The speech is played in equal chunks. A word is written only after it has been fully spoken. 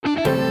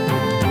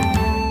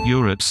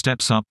Europe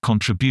steps up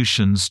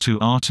contributions to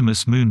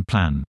Artemis moon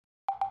plan.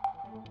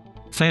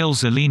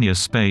 Thales Alenia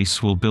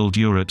Space will build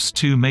Europe's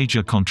two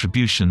major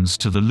contributions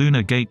to the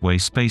Lunar Gateway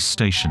space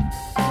station.